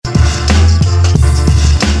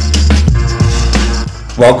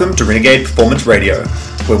Welcome to Renegade Performance Radio,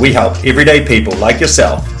 where we help everyday people like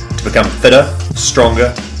yourself to become fitter,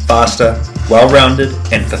 stronger, faster, well-rounded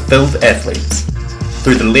and fulfilled athletes.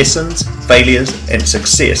 Through the lessons, failures and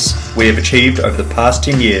success we have achieved over the past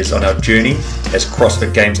 10 years on our journey as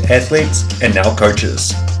CrossFit Games athletes and now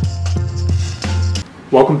coaches.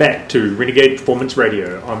 Welcome back to Renegade Performance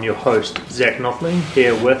Radio. I'm your host, Zak and Callum,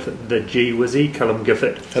 here with the G-Wizzy, Callum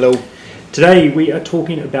Gifford. Hello. Today we are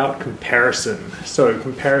talking about comparison. So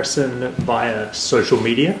comparison via social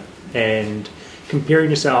media and comparing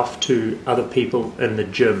yourself to other people in the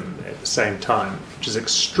gym at the same time, which is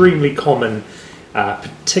extremely common,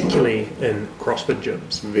 particularly in CrossFit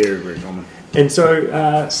gyms. Very, very common. And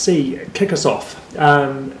so, kick us off.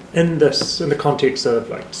 In the context of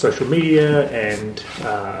like social media and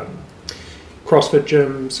CrossFit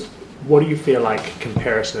gyms, what do you feel like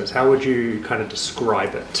comparison is? How would you kind of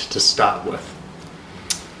describe it to start with?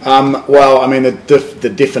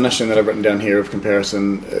 The definition that I've written down here of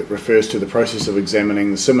comparison refers to the process of examining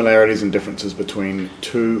the similarities and differences between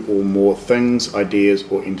two or more things, ideas,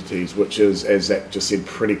 or entities, which is, as Zach just said,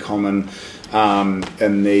 pretty common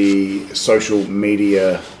in the social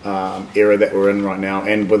media era that we're in right now,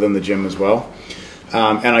 and within the gym as well.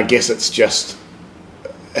 And I guess it's just,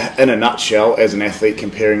 in a nutshell, as an athlete,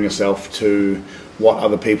 comparing yourself to what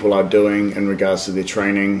other people are doing in regards to their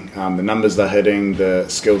training, the numbers they're hitting, the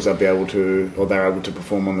skills they're able to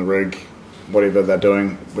perform on the rig, whatever they're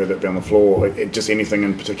doing, whether it be on the floor, or just anything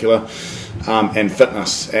in particular, and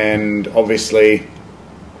fitness. And obviously,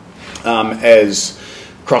 as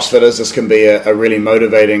CrossFitters, this can be a really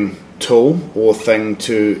motivating tool or thing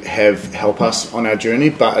to help us on our journey,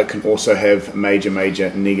 but it can also have major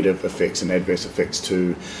negative effects and adverse effects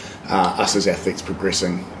to us as athletes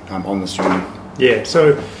progressing on this journey. Yeah,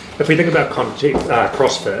 so if we think about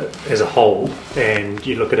CrossFit as a whole, and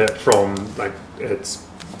you look at it from like its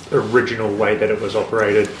original way that it was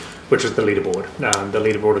operated, which was the leaderboard. The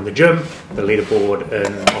leaderboard in the gym, the leaderboard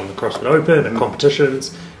on the CrossFit Open and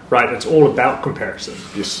competitions, right? It's all about comparison.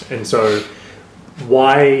 Yes. And so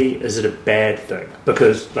why is it a bad thing?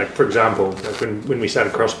 Because, like, for example, like when we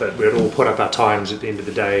started CrossFit, we would all put up our times at the end of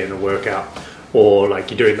the day in a workout, or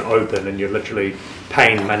like you're doing the Open and you're literally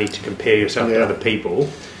paying money to compare yourself to other people.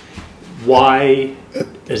 Why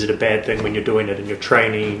is it a bad thing when you're doing it in your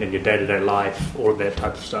training and your day-to-day life, all of that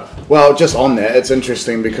type of stuff? Well, just on that, it's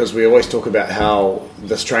interesting because we always talk about how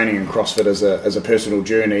this training in CrossFit is a personal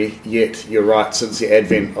journey, yet you're right, since the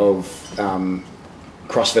advent of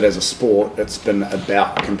CrossFit as a sport, it's been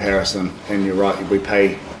about comparison. And you're right, we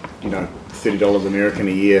pay $30 American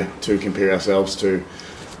a year to compare ourselves to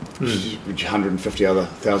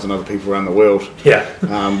 150,000 other people around the world,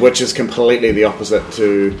 which is completely the opposite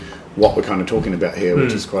to what we're kind of talking about here,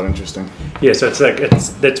 which is quite interesting. Yeah, so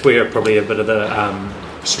that's where probably a bit of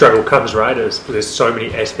the struggle comes, right? There's so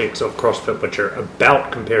many aspects of CrossFit which are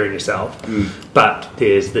about comparing yourself, but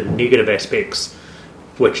there's the negative aspects,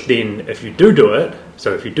 which then if you do it,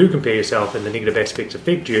 so if you do compare yourself and the negative aspects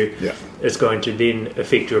affect you, it's going to then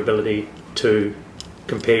affect your ability to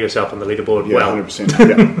compare yourself on the leaderboard.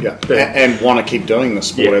 100%. And want to keep doing the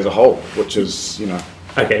sport as a whole, which is,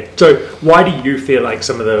 Okay, so why do you feel like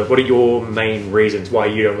what are your main reasons why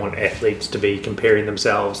you don't want athletes to be comparing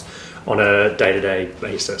themselves on a day-to-day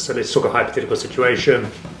basis? So let's talk a hypothetical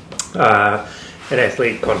situation. An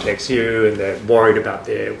athlete contacts you and they're worried about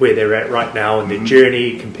where they're at right now in their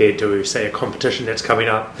journey compared to, say, a competition that's coming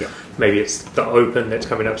up. Maybe it's the Open that's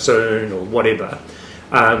coming up soon or whatever.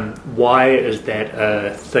 Why is that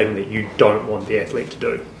a thing that you don't want the athlete to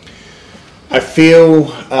do? I feel,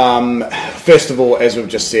 first of all, as we've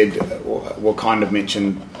just said, we'll kind of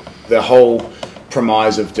mention, the whole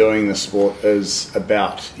premise of doing this sport is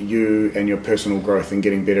about you and your personal growth and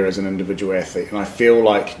getting better as an individual athlete. And I feel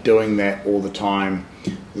like doing that all the time,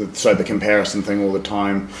 so the comparison thing all the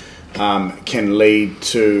time, can lead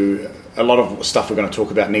to a lot of stuff we're going to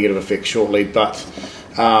talk about, negative effects shortly, but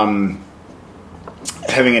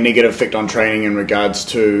having a negative effect on training in regards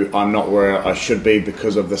to I'm not where I should be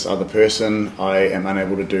because of this other person, I am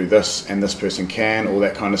unable to do this and this person can, all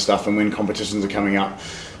that kind of stuff. And when competitions are coming up,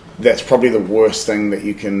 that's probably the worst thing that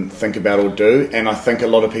you can think about or do. And I think a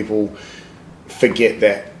lot of people forget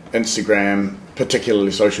that Instagram,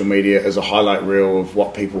 particularly social media, is a highlight reel of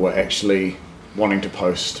what people are actually wanting to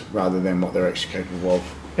post rather than what they're actually capable of.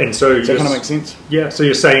 And so does that kind of make sense? Yeah, so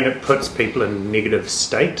you're saying it puts people in a negative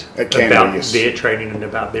state about their training and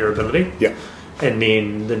about their ability? Yeah. And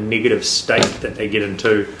then the negative state that they get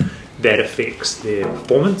into, that affects their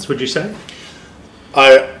performance, would you say?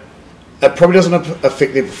 It probably doesn't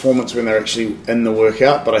affect their performance when they're actually in the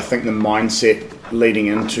workout, but I think the mindset leading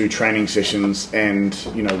into training sessions and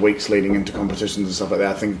weeks leading into competitions and stuff like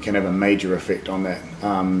that, I think it can have a major effect on that.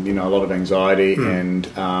 A lot of anxiety and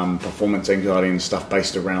performance anxiety and stuff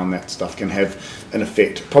based around that stuff can have an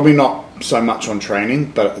effect. Probably not so much on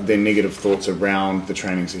training, but their negative thoughts around the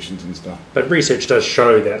training sessions and stuff. But research does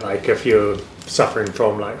show that, like, if you're suffering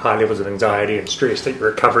from like high levels of anxiety and stress, that your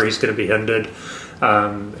recovery is going to be hindered.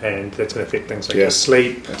 And that's going to affect things like your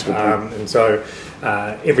sleep, and so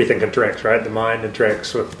everything interacts, right? The mind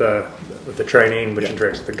interacts with the training, which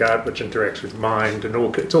interacts with the gut, which interacts with mind, and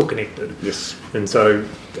it's all connected. Yes. And so,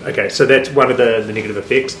 so that's one of the negative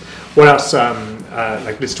effects. What else?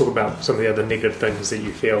 Let's talk about some of the other negative things that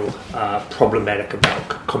you feel are problematic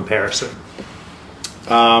about comparison.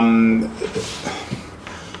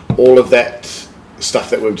 All of that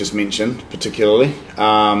stuff that we've just mentioned, particularly.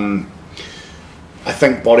 I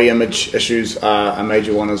think body image issues are a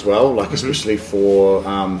major one as well, like especially for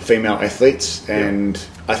female athletes. And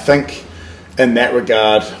I think in that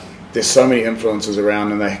regard, there's so many influences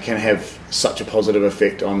around, and they can have such a positive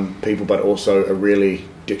effect on people, but also a really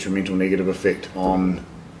detrimental negative effect on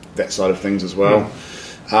that side of things as well.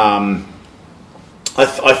 I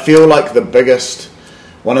feel like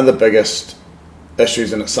one of the biggest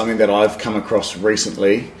issues, and it's something that I've come across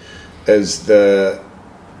recently, is the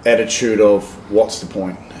attitude of what's the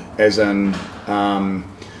point, as in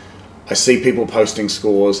I see people posting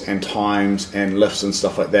scores and times and lifts and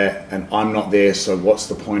stuff like that, and I'm not there, so what's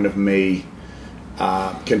the point of me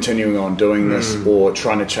continuing on doing this or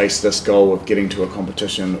trying to chase this goal of getting to a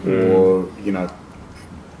competition, or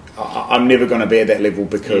I'm never going to be at that level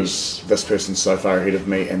because this person's so far ahead of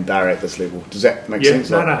me and they're at this level. Does that make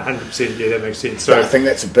sense? No, 100%. Yeah, that makes sense. So I think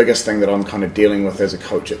that's the biggest thing that I'm kind of dealing with as a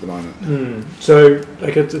coach at the moment. So,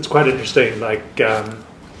 like, it's quite interesting. Like,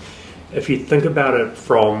 if you think about it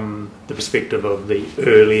from the perspective of the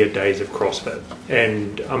earlier days of CrossFit,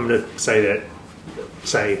 and I'm going to say that,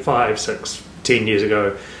 5, 6, 10 years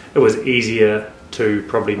ago, it was easier to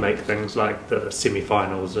probably make things like the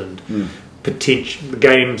semi-finals and the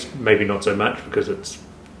games, maybe not so much, because it's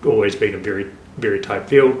always been a very, very tight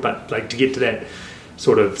field, but like to get to that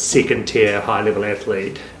sort of second tier high level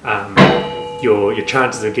athlete, your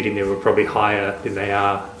chances of getting there were probably higher than they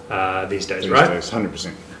are these days, right?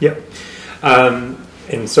 100%. Yep.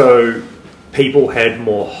 And so people had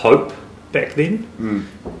more hope back then,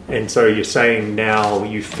 and so you're saying now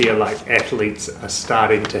you feel like athletes are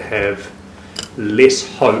starting to have less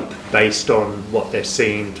hope based on what they're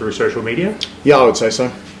seeing through social media? Yeah, I would say so.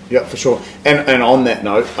 Yeah, for sure. And on that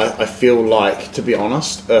note, I feel like, to be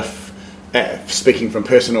honest, if speaking from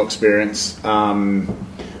personal experience,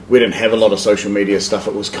 we didn't have a lot of social media stuff.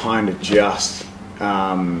 It was kind of just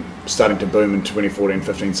starting to boom in 2014,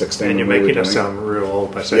 15, 16. And you're making us sound real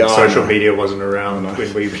old by saying social media wasn't around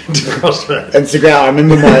when we went to CrossFit. Instagram, I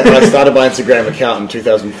remember I started my Instagram account in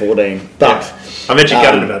 2014. But I'm actually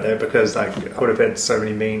gutted about that, because like I would have had so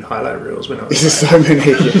many mean highlight reels when I was so many.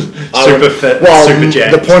 super fit, super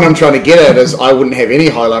jacked. The point I'm trying to get at is I wouldn't have any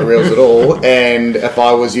highlight reels at all, and if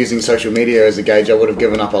I was using social media as a gauge, I would have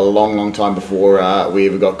given up a long, long time before we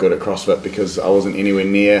ever got good at CrossFit, because I wasn't anywhere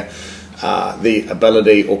near the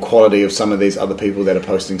ability or quality of some of these other people that are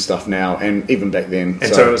posting stuff now, and even back then.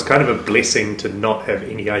 And so it was kind of a blessing to not have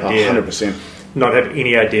any idea. 100%. Not have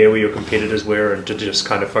any idea where your competitors were, and to just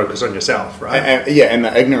kind of focus on yourself, right? And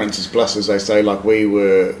the ignorance is bliss, as they say. Like we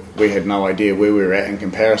had no idea where we were at in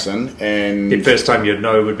comparison, and the first time you'd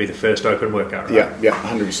know would be the first open workout, right? Yeah,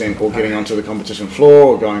 100%. Or getting onto the competition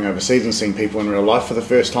floor, or going overseas and seeing people in real life for the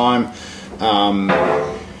first time.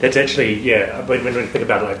 That's actually, when we think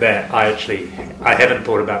about it like that, I haven't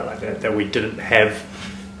thought about it like that we didn't have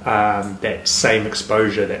that same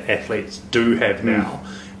exposure that athletes do have now.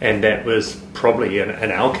 And that was probably in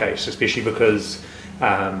our case, especially because,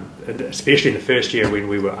 especially in the first year when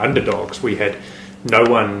we were underdogs, we had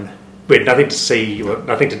we had nothing to see,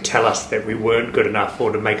 nothing to tell us that we weren't good enough,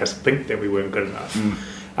 or to make us think that we weren't good enough.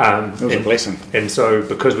 It was a blessing. And so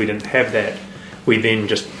because we didn't have that, we then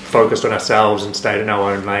just focused on ourselves and stayed in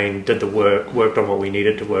our own lane, did the work, worked on what we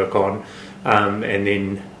needed to work on, and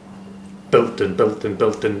then built and built and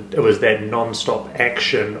built. And it was that non-stop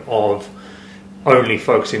action of only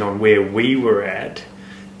focusing on where we were at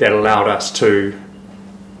that allowed us to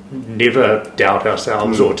never doubt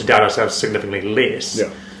ourselves, or to doubt ourselves significantly less,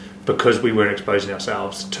 because we weren't exposing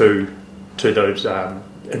ourselves to those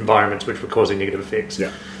environments which were causing negative effects.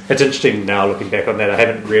 It's interesting now looking back on that. I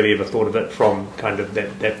haven't really ever thought of it from kind of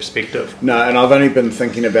that perspective. No, and I've only been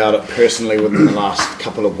thinking about it personally within the last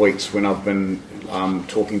couple of weeks, when I've been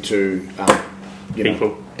talking to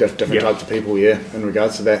different types of people, in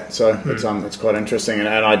regards to that. So it's quite interesting. And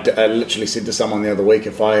I literally said to someone the other week,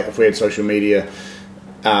 if we had social media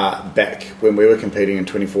back when we were competing in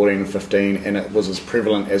 2014 and 15, and it was as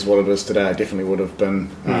prevalent as what it is today, I definitely would have been.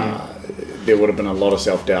 There would have been a lot of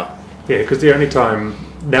self-doubt. Yeah, because the only time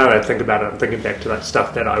now that I think about it, I'm thinking back to that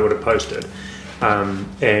stuff that I would have posted,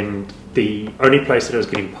 and the only place that it was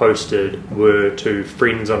getting posted were to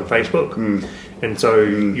friends on Facebook, and so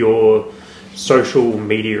your social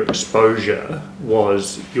media exposure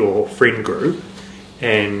was your friend group.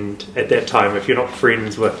 And at that time, if you're not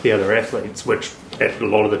friends with the other athletes, which at a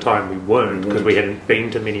lot of the time we weren't, because we hadn't been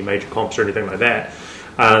to many major comps or anything like that,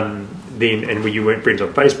 then you weren't friends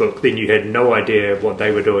on Facebook, then you had no idea what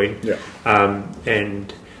they were doing.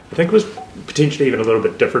 And I think it was potentially even a little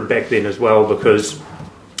bit different back then as well, because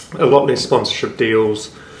a lot less sponsorship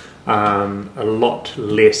deals, a lot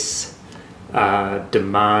less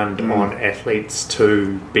demand on athletes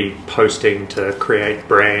to be posting to create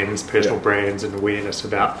brands, personal brands, and awareness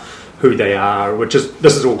about who they are,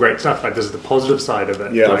 this is all great stuff. Like, this is the positive side of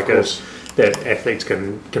it. Of course. That athletes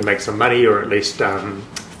can make some money, or at least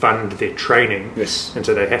fund their training. Yes. And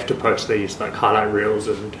so they have to post these like highlight reels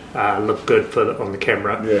and look good on the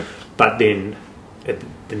camera. Yeah. But then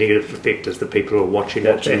the negative effect is the people who are watching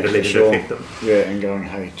it and letting it affect them. Yeah, and going,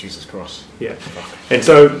 hey, Jesus Christ. Yeah. And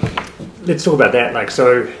so let's talk about that. Like,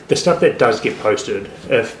 so the stuff that does get posted,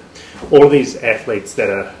 if all of these athletes that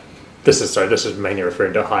are, this is mainly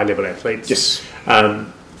referring to high level athletes. Yes.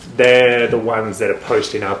 They're the ones that are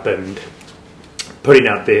posting up and putting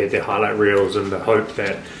out their highlight reels in the hope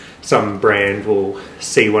that some brand will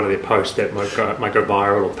see one of their posts that might go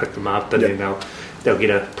viral or pick them up, and then they'll get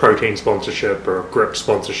a protein sponsorship or a grip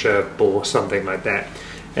sponsorship or something like that.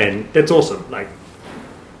 And that's awesome. Like,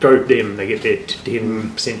 go them, they get their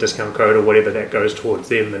 10% discount code or whatever that goes towards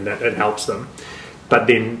them, and that it helps them. But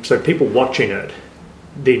then, so people watching it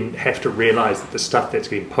then have to realise that the stuff that's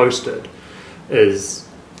getting posted is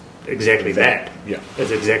exactly that. Yeah.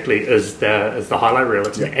 Is the highlight reel.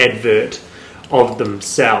 It's an advert of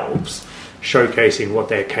themselves showcasing what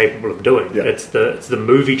they're capable of doing. Yeah. It's the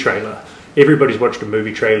movie trailer. Everybody's watched a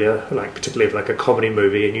movie trailer, like particularly like a comedy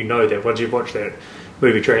movie, and you know that once you've watched that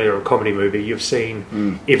movie trailer or a comedy movie, you've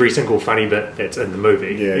seen every single funny bit that's in the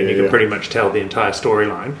movie, and you can pretty much tell the entire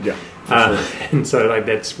storyline. Yeah. And so like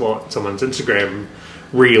that's what someone's Instagram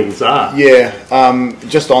reels are. Yeah.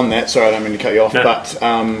 Just on that, sorry, I don't mean to cut you off, but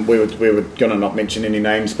we were going to not mention any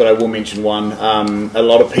names, but I will mention one. A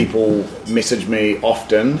lot of people message me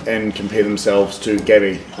often and compare themselves to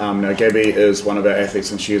Gabby. Now, Gabby is one of our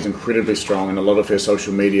athletes, and she is incredibly strong, and a lot of her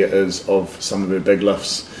social media is of some of her big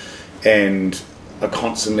lifts, and I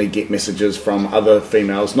constantly get messages from other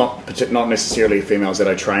females, not necessarily females that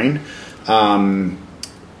I train,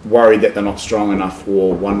 worried that they're not strong enough,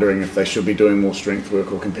 or wondering if they should be doing more strength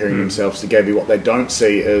work, or comparing themselves to Gabby. What they don't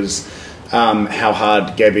see is how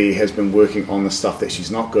hard Gabby has been working on the stuff that she's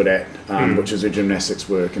not good at, which is her gymnastics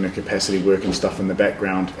work and her capacity work and stuff in the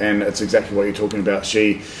background. And it's exactly what you're talking about.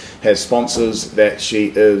 She has sponsors that she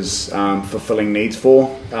is fulfilling needs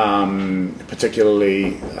for,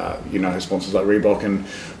 particularly her sponsors like Reebok and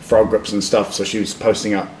Frog Grips and stuff. So she was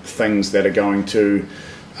posting up things that are going to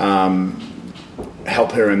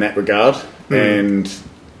help her in that regard, and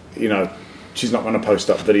she's not going to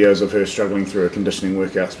post up videos of her struggling through her conditioning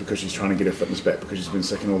workouts because she's trying to get her fitness back because she's been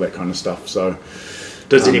sick and all that kind of stuff. So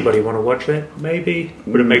does anybody want to watch that? Maybe.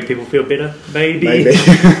 Would it make people feel better? Maybe. Would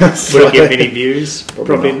it get many views?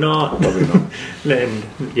 Probably not. Probably not. And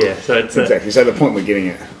so it's exactly. So the point we're getting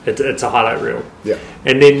at, it's a highlight reel. Yeah.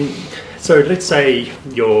 And then, so let's say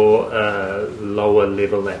you're a lower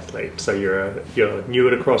level athlete. So you're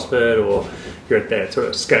newer to CrossFit, or you're at that sort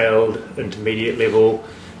of scaled intermediate level,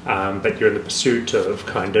 but you're in the pursuit of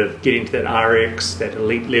kind of getting to that RX, that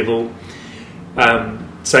elite level.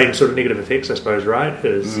 Same sort of negative effects, I suppose, right?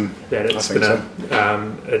 Is that it's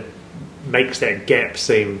it makes that gap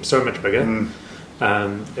seem so much bigger.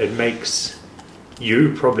 It makes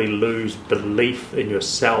you probably lose belief in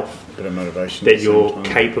yourself, a bit of motivation that you're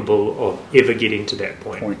capable of ever getting to that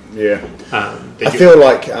point. Yeah. I feel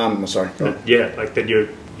like sorry. Like that you're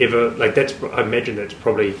ever, like that's, I imagine that's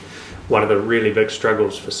probably one of the really big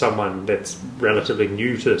struggles for someone that's relatively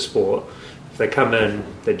new to the sport. If they come in,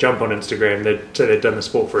 they jump on Instagram, they say they've done the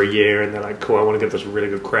sport for a year, and they're like, cool, I want to give this a really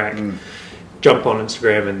good crack. Jump on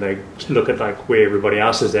Instagram and they look at like where everybody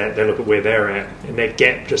else is at, they look at where they're at, and that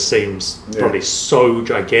gap just seems probably so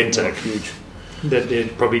gigantic, huge, that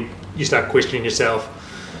it probably, you start questioning yourself,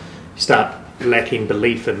 you start lacking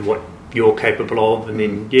belief in what you're capable of, and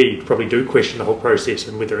then you probably do question the whole process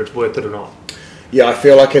and whether it's worth it or not. Yeah, I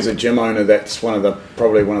feel like as a gym owner, that's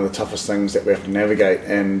probably one of the toughest things that we have to navigate,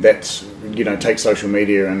 and that's, take social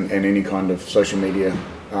media and any kind of social media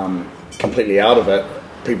completely out of it.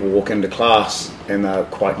 People walk into class and they're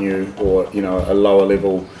quite new, or a lower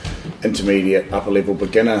level, intermediate, upper level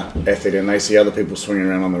beginner athlete, and they see other people swinging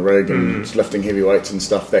around on the rig and lifting heavy weights and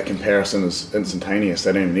stuff. That comparison is instantaneous.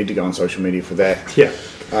 They don't even need to go on social media for that. Yeah.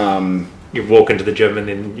 You walk into the gym and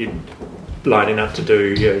then you lining up to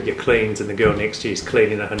do your cleans, and the girl next to you is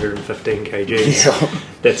cleaning 115 kgs. Yeah.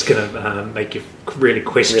 That's going to make you really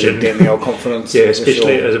question. Really dent the old confidence. Yeah,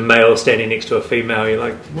 especially as a male standing next to a female, you're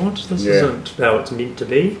like, what? This isn't how it's meant to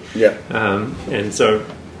be. Yeah. And so,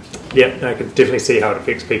 I can definitely see how it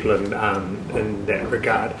affects people in that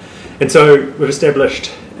regard. And so we've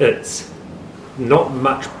established it's not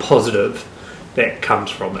much positive that comes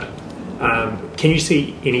from it. Can you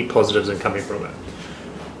see any positives in coming from it?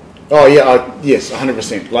 Oh yeah, yes,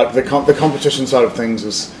 100%. Like the competition side of things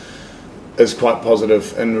is quite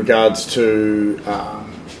positive in regards to,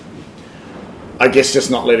 I guess, just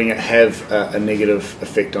not letting it have a negative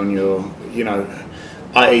effect on your,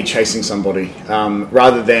 i.e. chasing somebody,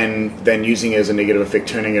 rather than using it as a negative effect,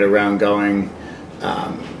 turning it around, going,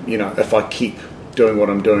 if I keep doing what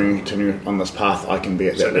I'm doing, continuing on this path, I can be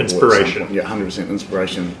at that level. Inspiration. Yeah, 100%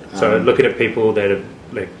 inspiration. So looking at people that are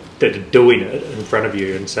doing it in front of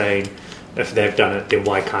you and saying, if they've done it, then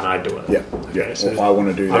why can't I do it? Yeah, okay, so I want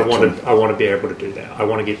to do that. I want to be able to do that. I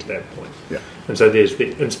want to get to that point. Yeah. And so there's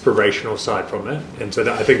the inspirational side from it, and so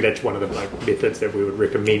I think that's one of the methods that we would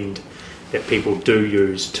recommend that people do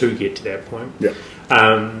use to get to that point. Yeah.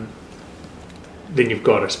 Then you've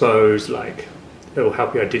got, I suppose, it'll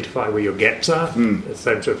help you identify where your gaps are. The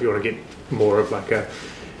same, so if you want to get more of a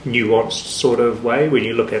nuanced sort of way, when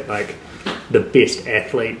you look at the best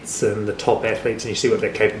athletes and the top athletes and you see what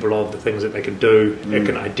they're capable of, the things that they can do, it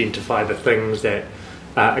can identify the things that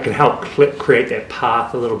it can help create that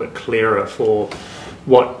path a little bit clearer for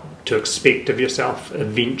what to expect of yourself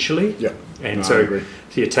eventually. Yeah. And so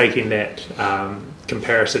you're taking that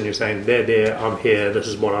comparison, you're saying they're there, I'm here, this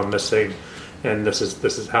is what I'm missing, and this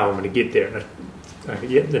is how I'm going to get there. And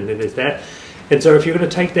then there's that. And so if you're going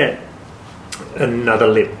to take that another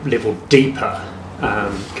level deeper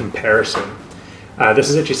comparison, this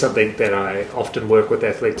is actually something that I often work with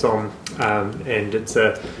athletes on, and it's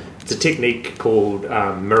a technique called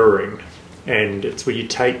mirroring, and it's where you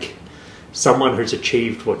take someone who's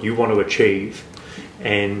achieved what you want to achieve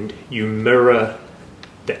and you mirror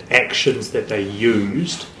the actions that they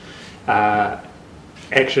used,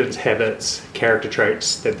 actions, habits, character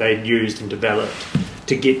traits that they used and developed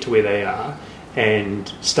to get to where they are,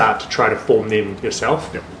 and start to try to form them yourself.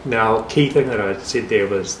 Yep. Now, key thing that I said there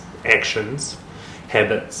was actions,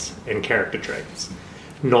 habits, and character traits,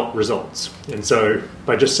 not results. And so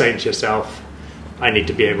by just saying to yourself, I need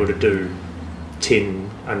to be able to do 10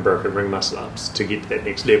 unbroken ring muscle ups to get to that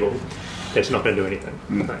next level, that's not going to do anything.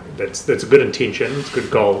 That's a good intention, it's a good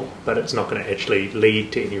goal, but it's not going to actually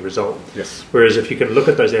lead to any result. Yes. Whereas if you can look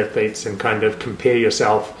at those athletes and kind of compare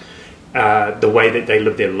yourself, the way that they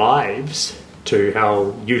live their lives to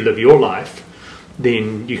how you live your life,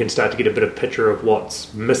 then you can start to get a bit of picture of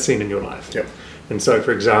what's missing in your life. Yep. And so,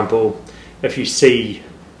 for example, if you see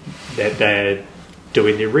that they're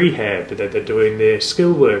doing their rehab, that they're doing their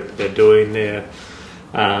skill work, that they're doing their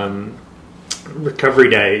recovery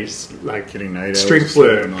days, like getting strength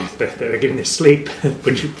work, they're getting their sleep,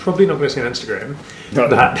 which you're probably not going to see on Instagram. No.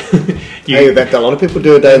 But a lot of people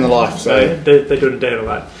do a day in the life. So they do a day in the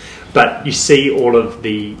life. But you see all of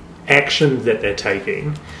the actions that they're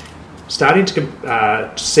taking, starting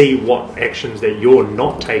to see what actions that you're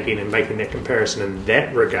not taking and making that comparison in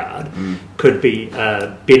that regard could be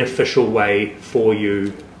a beneficial way for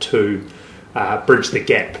you to bridge the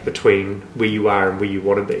gap between where you are and where you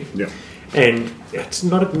want to be. Yeah. And it's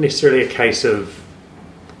not necessarily a case of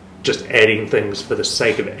just adding things for the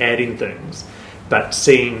sake of adding things, but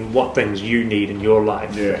seeing what things you need in your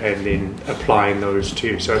life and then applying those to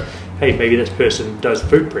you. So, hey, maybe this person does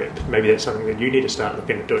food prep. Maybe that's something that you need to start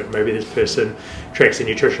looking at doing. Maybe this person tracks their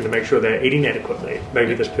nutrition to make sure they're eating adequately.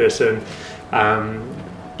 Maybe this person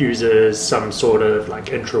uses some sort of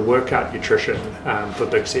intra-workout nutrition for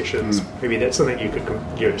big sessions. Maybe that's something you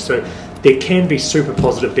could use. So there can be super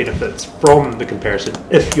positive benefits from the comparison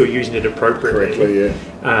if you're using it appropriately,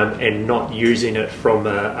 and not using it from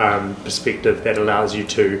a perspective that allows you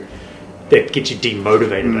that gets you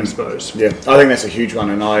demotivated, I suppose. Yeah, I think that's a huge one,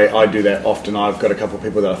 and I do that often. I've got a couple of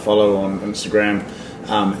people that I follow on Instagram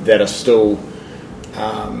that are still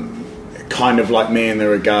kind of like me in the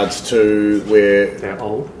regards to where they're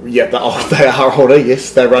old. Yeah, they are older.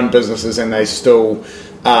 Yes, they run businesses and they still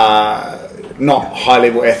not high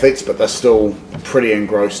level athletes, but they're still pretty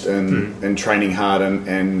engrossed in training hard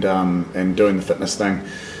and doing the fitness thing.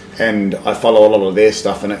 And I follow a lot of their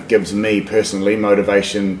stuff, and it gives me personally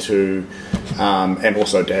motivation to, and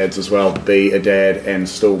also dads as well, be a dad and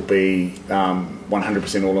still be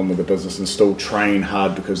 100% all in with the business and still train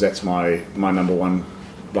hard, because that's my number one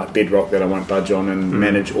like bedrock that I won't budge on, and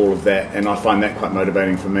manage all of that. And I find that quite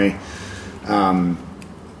motivating for me.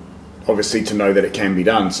 Obviously, to know that it can be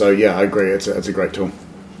done. So yeah, I agree. It's a great tool.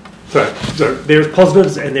 So there's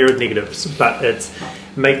positives and there are negatives, but it's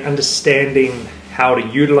understanding how to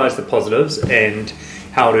utilize the positives and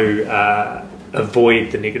how to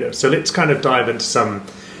avoid the negatives. So let's kind of dive into some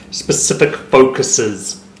specific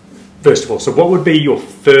focuses first of all. So what would be your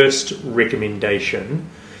first recommendation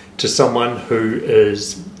to someone who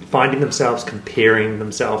is finding themselves comparing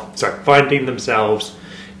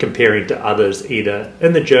to others, either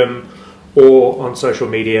in the gym or on social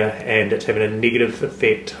media, and it's having a negative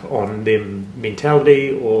effect on their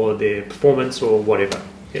mentality or their performance or whatever?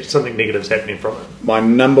 It's something negative's happening from it. My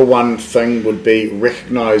number one thing would be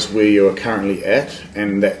recognise where you're currently at,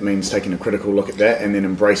 and that means taking a critical look at that and then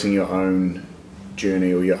embracing your own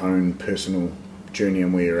journey or your own personal journey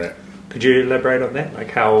and where you're at. Could you elaborate on that?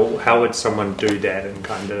 Like how would someone do that in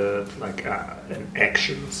kind of like in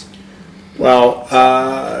actions? Well,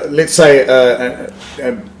 let's say a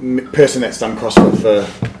person that's done CrossFit for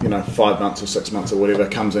 5 months or 6 months or whatever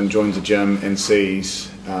comes in, joins the gym, and sees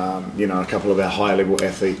a couple of our higher level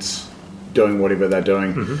athletes doing whatever they're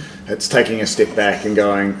doing. Mm-hmm. It's taking a step back and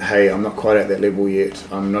going, hey, I'm not quite at that level yet.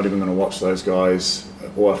 I'm not even going to watch those guys,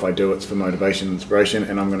 or if I do, it's for motivation and inspiration,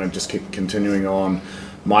 and I'm going to just keep continuing on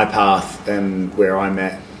my path and where I'm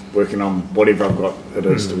at, working on whatever I've got it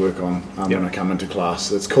is to work on when I come into class.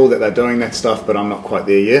 So it's cool that they're doing that stuff, but I'm not quite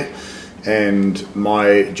there yet, and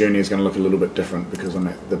my journey is going to look a little bit different because I'm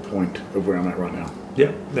at the point of where I'm at right now.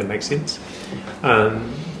 Yeah, that makes sense.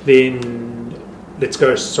 Then let's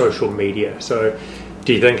go social media. So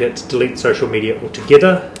do you think it's delete social media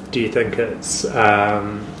altogether? Do you think it's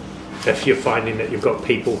if you're finding that you've got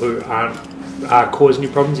people who are causing you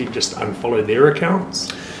problems, you just unfollow their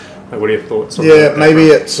accounts? What are your thoughts on that? Yeah, maybe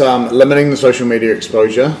it's limiting the social media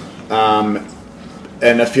exposure. And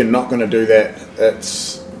if you're not going to do that,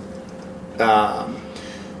 it's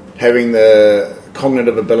having the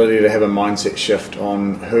cognitive ability to have a mindset shift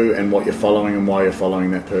on who and what you're following and why you're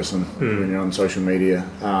following that person when you're on social media,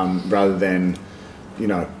 rather than,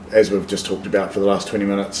 as we've just talked about for the last 20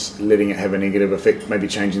 minutes, letting it have a negative effect, maybe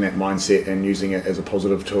changing that mindset and using it as a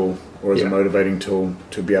positive tool or as a motivating tool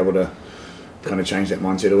to be able to kind of change that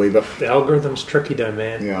mindset a wee bit. The algorithm's tricky though,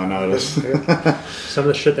 man. Yeah, I know it is. Some of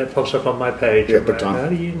the shit that pops up on my page, yeah, big time. How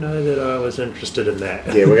do you know that I was interested in that?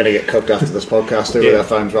 Yeah, we're going to get cooked after this podcast too, with our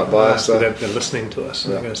phones right by us. So they're listening to us. So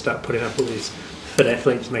they're going to start putting up all these fit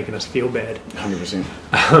athletes making us feel bad. 100%.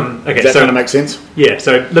 Okay, is that going to make sense? Yeah,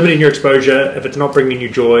 so limiting your exposure. If it's not bringing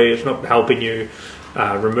you joy, if it's not helping you,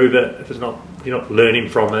 remove it. If you're not learning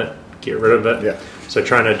from it, get rid of it. Yeah. So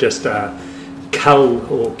trying to just cull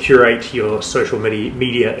or curate your social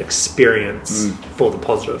media experience for the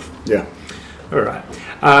positive. Yeah. All right.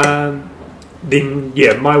 Then,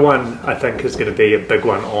 my one, I think, is going to be a big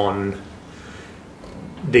one on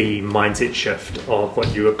the mindset shift of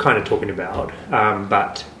what you were kind of talking about,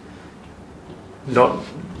 but not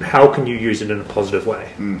how can you use it in a positive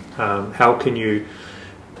way? How can you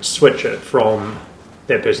switch it from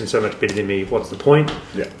that person's so much better than me, what's the point,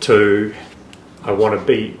 to I want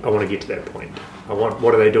to get to that point.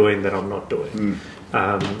 What are they doing that I'm not doing?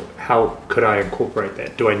 How could I incorporate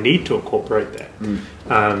that? Do I need to incorporate that?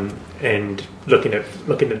 And looking at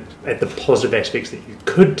the positive aspects that you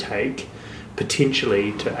could take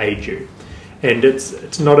potentially to aid you. And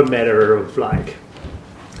it's not a matter of like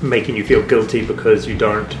making you feel guilty because you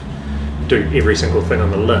don't do every single thing on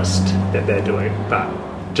the list that they're doing, but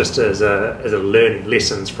just as a learning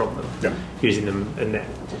lessons from them, using them in that.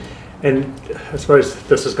 And I suppose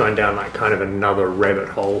this is going down like kind of another rabbit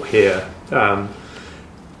hole here, but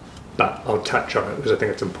I'll touch on it because I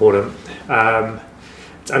think it's important.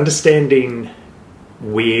 It's understanding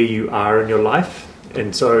where you are in your life.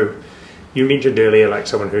 And so you mentioned earlier like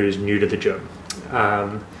someone who's new to the gym.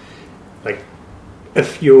 Like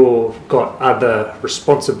if you've got other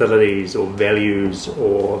responsibilities or values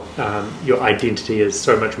or your identity is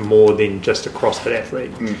so much more than just a CrossFit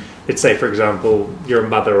athlete. Let's say, for example, you're a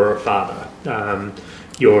mother or a father.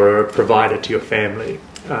 You're a provider to your family.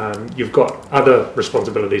 You've got other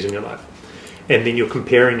responsibilities in your life. And then you're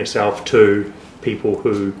comparing yourself to people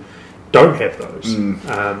who don't have those,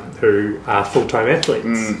 who are full-time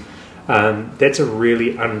athletes. that's a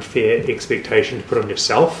really unfair expectation to put on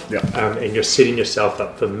yourself. Yeah. And you're setting yourself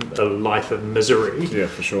up for a life of misery. Yeah,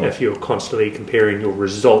 for sure. If you're constantly comparing your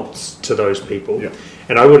results to those people. Yeah.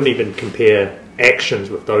 And I wouldn't even compare actions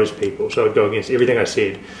with those people. So I'd go against everything I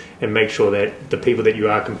said and make sure that the people that you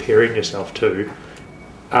are comparing yourself to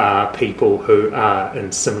are people who are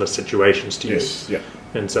in similar situations to you. Yes, yeah.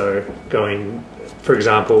 And so going, for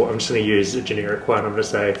example, I'm just going to use a generic one. I'm going to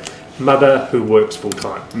say mother who works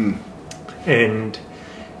full-time. And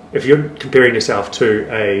if you're comparing yourself to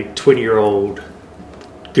a 20-year-old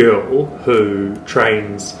girl who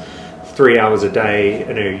trains 3 hours a day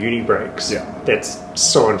in her uni breaks, that's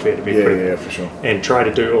so unfair to be putting. Yeah, for sure. And try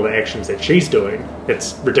to do all the actions that she's doing,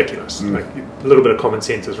 it's ridiculous. Like, a little bit of common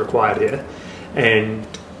sense is required here.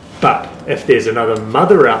 But if there's another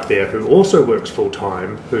mother out there who also works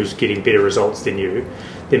full-time, who's getting better results than you,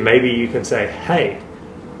 then maybe you can say, hey,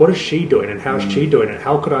 what is she doing and how is she doing it?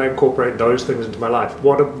 How could I incorporate those things into my life?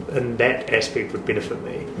 What in that aspect would benefit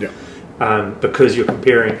me? Yeah. Because you're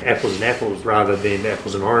comparing apples and apples rather than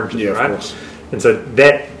apples and oranges, right? Of course. And so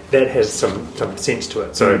that has some sense to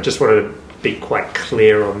it. So I just wanted to be quite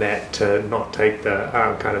clear on that, to not take the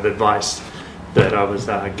kind of advice that I was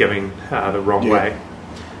giving the wrong way.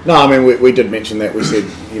 No, I mean, we did mention that. We said,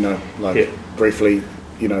 briefly,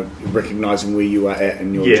 recognising where you are at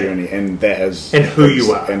in your journey, and that is... And who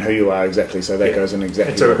you are. And who you are, exactly. So that goes in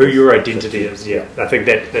exactly... And so who your identity is, I think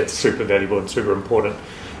that's super valuable and super important,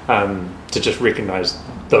 to just recognise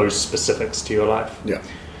those specifics to your life. Yeah.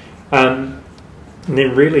 And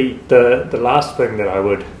then really the last thing that I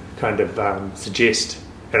would kind of suggest,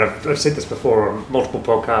 and I've said this before on multiple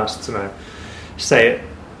podcasts, and I say it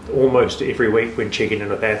almost every week when checking in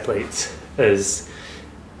with athletes, is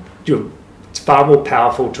it's far more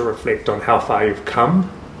powerful to reflect on how far you've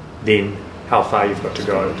come than how far you've got to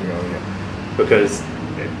go. Because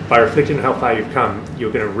by reflecting on how far you've come,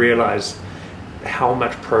 you're going to realise how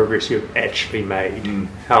much progress you've actually made,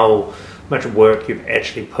 how much work you've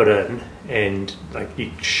actually put in, and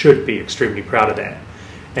you should be extremely proud of that.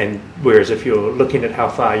 And whereas if you're looking at how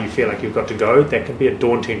far you feel like you've got to go, that can be a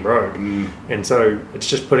daunting road. And so it's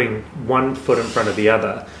just putting one foot in front of the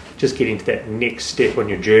other, just getting to that next step on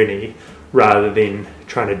your journey, rather than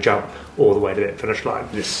trying to jump all the way to that finish line.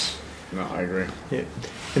 Yes. No, I agree. Yeah.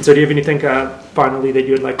 And so do you have anything finally that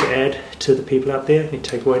you would like to add to the people out there? Any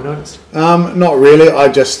takeaway notes? Not really. I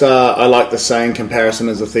just I like the saying, comparison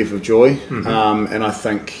is a thief of joy. And I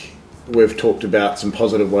think we've talked about some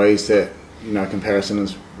positive ways that comparison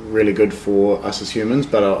is really good for us as humans,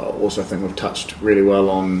 but I also think we've touched really well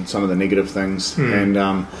on some of the negative things.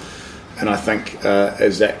 And I think,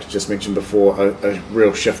 as Zak just mentioned before, a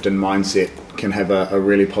real shift in mindset can have a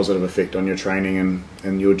really positive effect on your training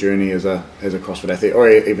and your journey as a CrossFit athlete, or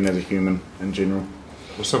even as a human in general.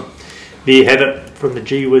 Awesome. There you have it from the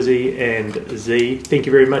G, Wizzy and Z. Thank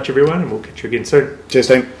you very much, everyone, and we'll catch you again soon. Cheers,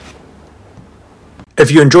 team.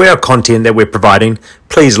 If you enjoy our content that we're providing,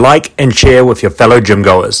 please like and share with your fellow gym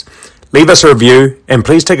goers. Leave us a review and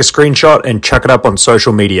please take a screenshot and chuck it up on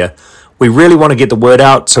social media. We really want to get the word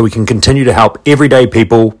out so we can continue to help everyday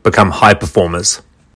people become high performers.